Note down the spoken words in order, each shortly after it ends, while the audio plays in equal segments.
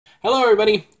Hello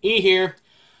everybody, E here.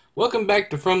 Welcome back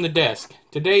to From the Desk.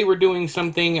 Today we're doing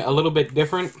something a little bit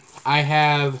different. I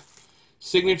have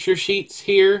signature sheets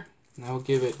here, and I'll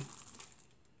give it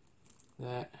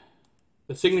that.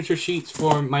 The signature sheets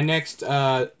for my next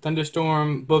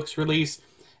Thunderstorm books release.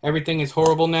 Everything is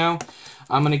horrible now.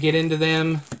 I'm going to get into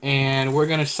them, and we're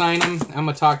going to sign them. I'm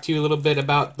going to talk to you a little bit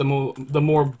about the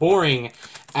more boring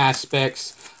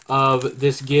aspects of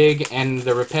this gig and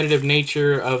the repetitive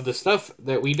nature of the stuff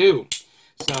that we do.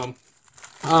 So,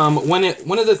 one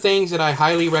of the things that I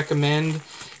highly recommend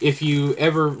if you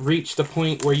ever reach the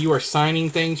point where you are signing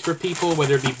things for people,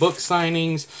 whether it be book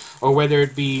signings or whether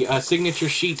it be signature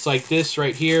sheets like this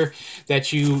right here,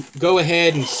 that you go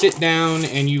ahead and sit down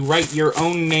and you write your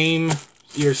own name,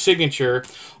 your signature,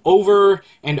 over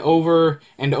and over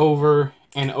and over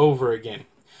and over again.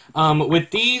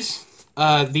 With these,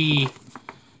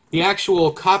 the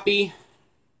actual copy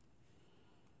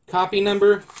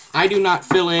number, I do not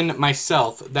fill in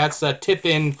myself. That's a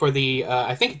tip-in for the,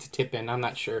 I think it's a tip-in, I'm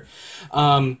not sure.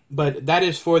 But that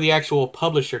is for the actual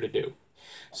publisher to do.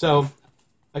 So,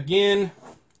 again,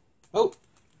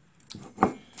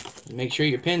 make sure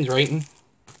your pen's writing.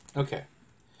 Okay.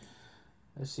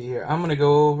 Let's see here. I'm going to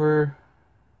go over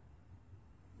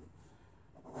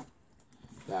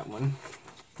that one.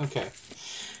 Okay.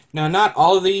 Now, not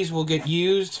all of these will get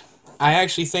used. I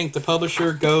actually think the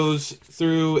publisher goes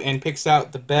through and picks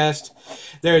out the best.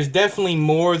 There is definitely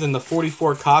more than the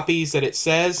 44 copies that it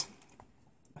says.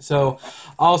 So,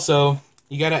 also,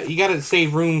 you gotta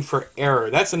save room for error.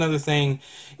 That's another thing.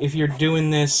 If you're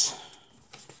doing this,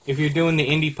 if you're doing the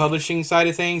indie publishing side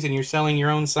of things and you're selling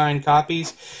your own signed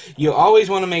copies, you always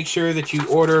want to make sure that you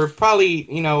order probably,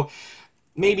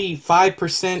 maybe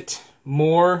 5%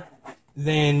 more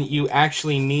than you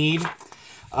actually need.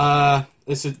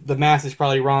 The math is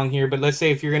probably wrong here, but let's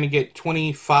say if you're going to get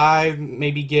 25,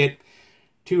 maybe get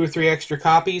 2 or 3 extra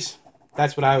copies.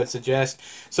 That's what I would suggest.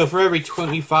 So for every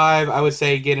 25, I would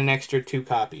say get an extra 2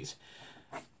 copies.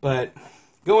 But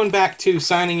going back to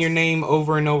signing your name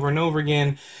over and over and over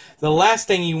again, the last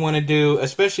thing you want to do,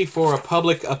 especially for a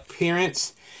public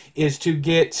appearance, is to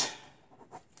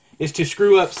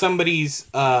screw up somebody's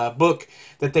book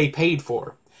that they paid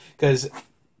for. Because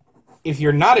if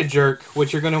you're not a jerk,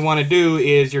 what you're going to want to do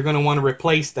is you're going to want to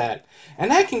replace that.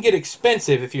 And that can get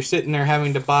expensive if you're sitting there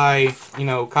having to buy,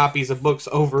 copies of books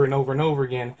over and over and over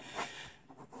again.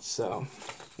 So,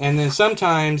 and then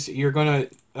sometimes you're going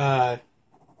to,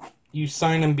 you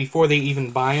sign them before they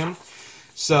even buy them.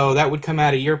 So that would come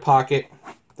out of your pocket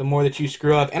the more that you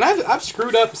screw up. And I've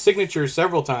screwed up signatures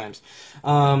several times,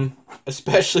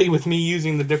 especially with me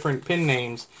using the different pen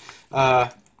names.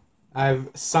 I've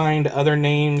signed other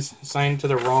names, signed to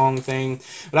the wrong thing.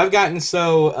 But I've gotten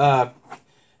so,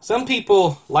 some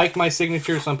people like my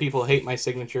signature, some people hate my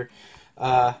signature.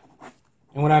 And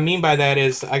what I mean by that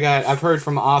is, I've heard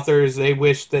from authors, they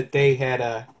wish that they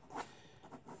had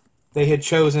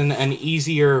chosen an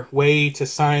easier way to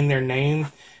sign their name.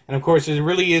 And of course, there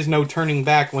really is no turning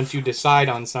back once you decide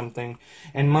on something.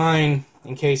 And mine,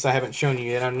 in case I haven't shown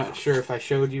you yet, I'm not sure if I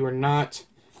showed you or not.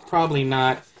 Probably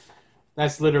not.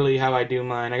 That's literally how I do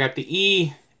mine. I got the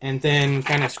E and then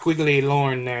kind of squiggly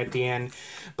Lorn there at the end.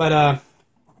 But,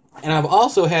 and I've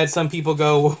also had some people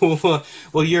go,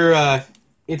 well, you're,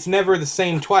 it's never the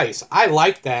same twice. I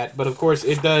like that, but of course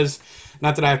it does,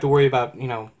 not that I have to worry about,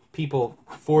 people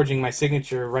forging my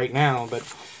signature right now, but,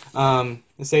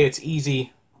 say it's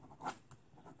easy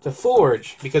to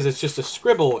forge because it's just a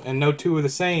scribble and no two are the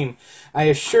same. I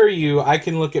assure you, I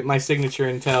can look at my signature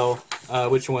and tell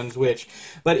which one's which.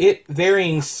 But it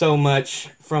varying so much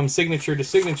from signature to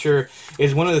signature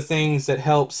is one of the things that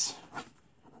helps.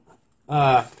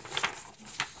 One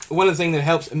of the things that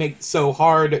helps make it so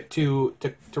hard to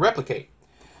replicate.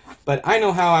 But I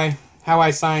know how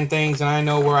I sign things and I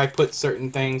know where I put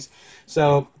certain things.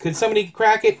 So could somebody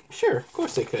crack it? Sure, of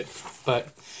course they could. But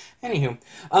anywho,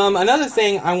 another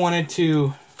thing I wanted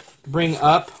to bring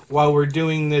up while we're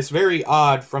doing this very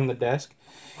odd From the Desk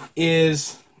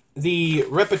is the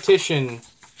repetition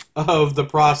of the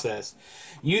process.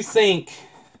 You think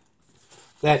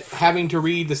that having to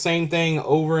read the same thing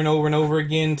over and over and over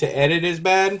again to edit is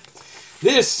bad?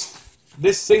 This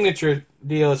signature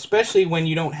deal, especially when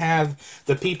you don't have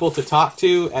the people to talk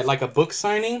to at like a book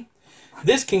signing,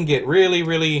 this can get really,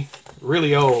 really,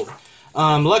 really old.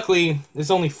 Luckily,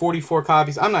 there's only 44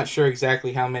 copies. I'm not sure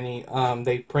exactly how many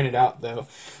they printed out, though.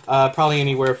 Probably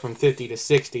anywhere from 50 to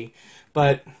 60.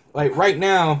 But, like, right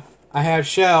now, I have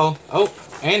Shell. Oh,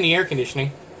 and the air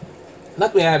conditioning.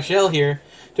 Luckily, I have Shell here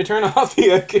to turn off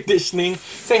the air conditioning.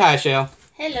 Say hi, Shell.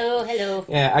 Hello, hello.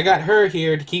 Yeah, I got her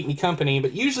here to keep me company,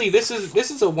 but usually this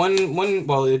is a one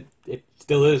well it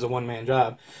still is a one-man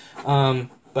job.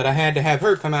 But I had to have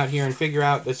her come out here and figure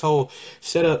out this whole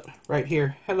setup right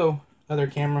here. Hello, other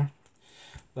camera.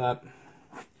 But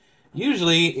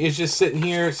usually it's just sitting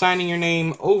here signing your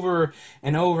name over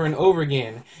and over and over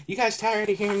again. You guys tired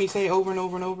of hearing me say over and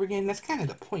over and over again? That's kind of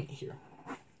the point here.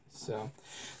 So,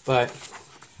 but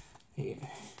yeah,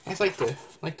 I like the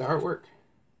artwork.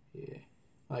 Yeah,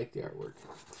 I like the artwork.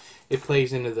 It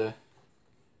plays into the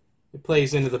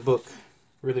book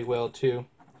really well too.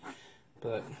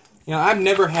 But you know, I've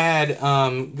never had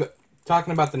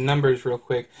talking about the numbers real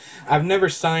quick. I've never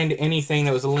signed anything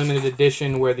that was a limited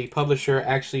edition where the publisher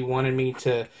actually wanted me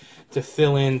to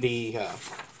fill in the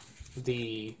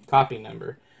copy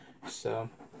number. So,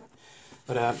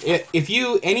 but if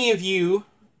any of you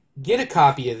get a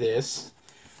copy of this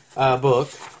book,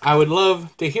 I would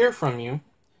love to hear from you.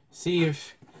 See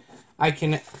if I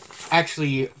can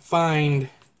actually find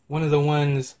one of the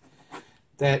ones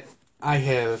that I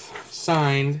have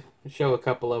signed. Show a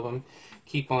couple of them.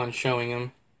 Keep on showing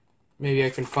them. Maybe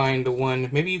I can find the one.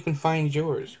 Maybe you can find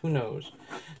yours. Who knows?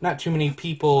 Not too many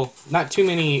people, not too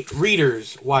many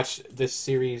readers watch this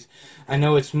series. I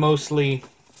know it's mostly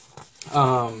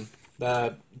the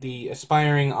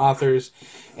aspiring authors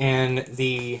and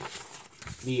the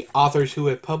authors who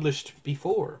have published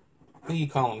before. What do you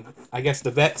call them? I guess the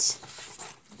vets,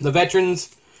 the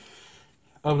veterans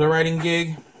of the writing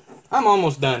gig. I'm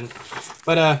almost done,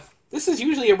 but this is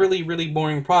usually a really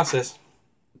boring process.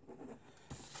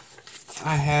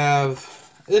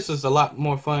 This is a lot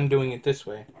more fun doing it this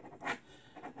way.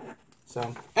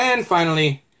 So, and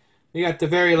finally, we got the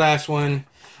very last one.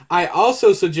 I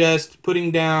also suggest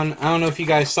putting down, I don't know if you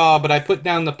guys saw, but I put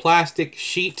down the plastic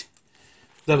sheet,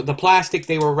 the plastic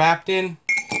they were wrapped in.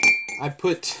 I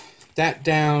put that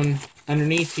down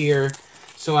underneath here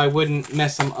so I wouldn't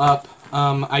mess them up.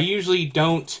 I usually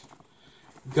don't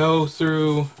go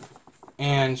through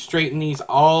and straighten these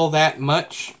all that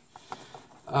much.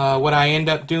 What I end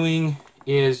up doing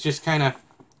is just kind of,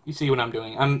 you see what I'm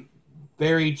doing. I'm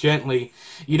very gently.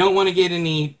 You don't want to get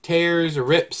any tears or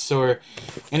rips or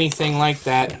anything like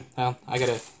that. Well, I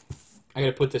gotta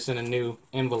put this in a new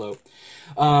envelope.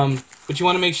 But you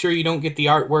want to make sure you don't get the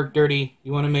artwork dirty.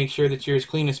 You want to make sure that you're as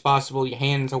clean as possible. Your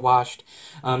hands are washed.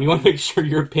 You want to make sure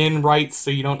your pen writes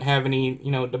so you don't have any,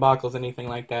 debacles, anything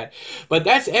like that. But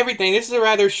that's everything. This is a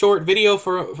rather short video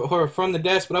from the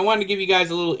desk, but I wanted to give you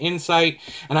guys a little insight,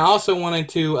 and I also wanted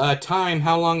to time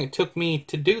how long it took me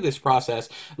to do this process.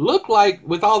 Looked like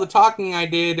with all the talking I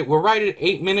did, we're right at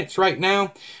 8 minutes right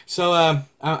now. So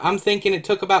I'm thinking it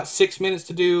took about 6 minutes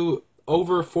to do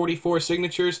over 44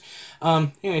 signatures.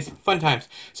 Anyways, fun times.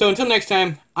 So until next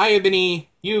time, I have been E,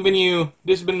 you have been you.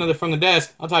 This has been another From the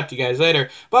Desk. I'll talk to you guys later.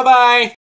 Bye-bye!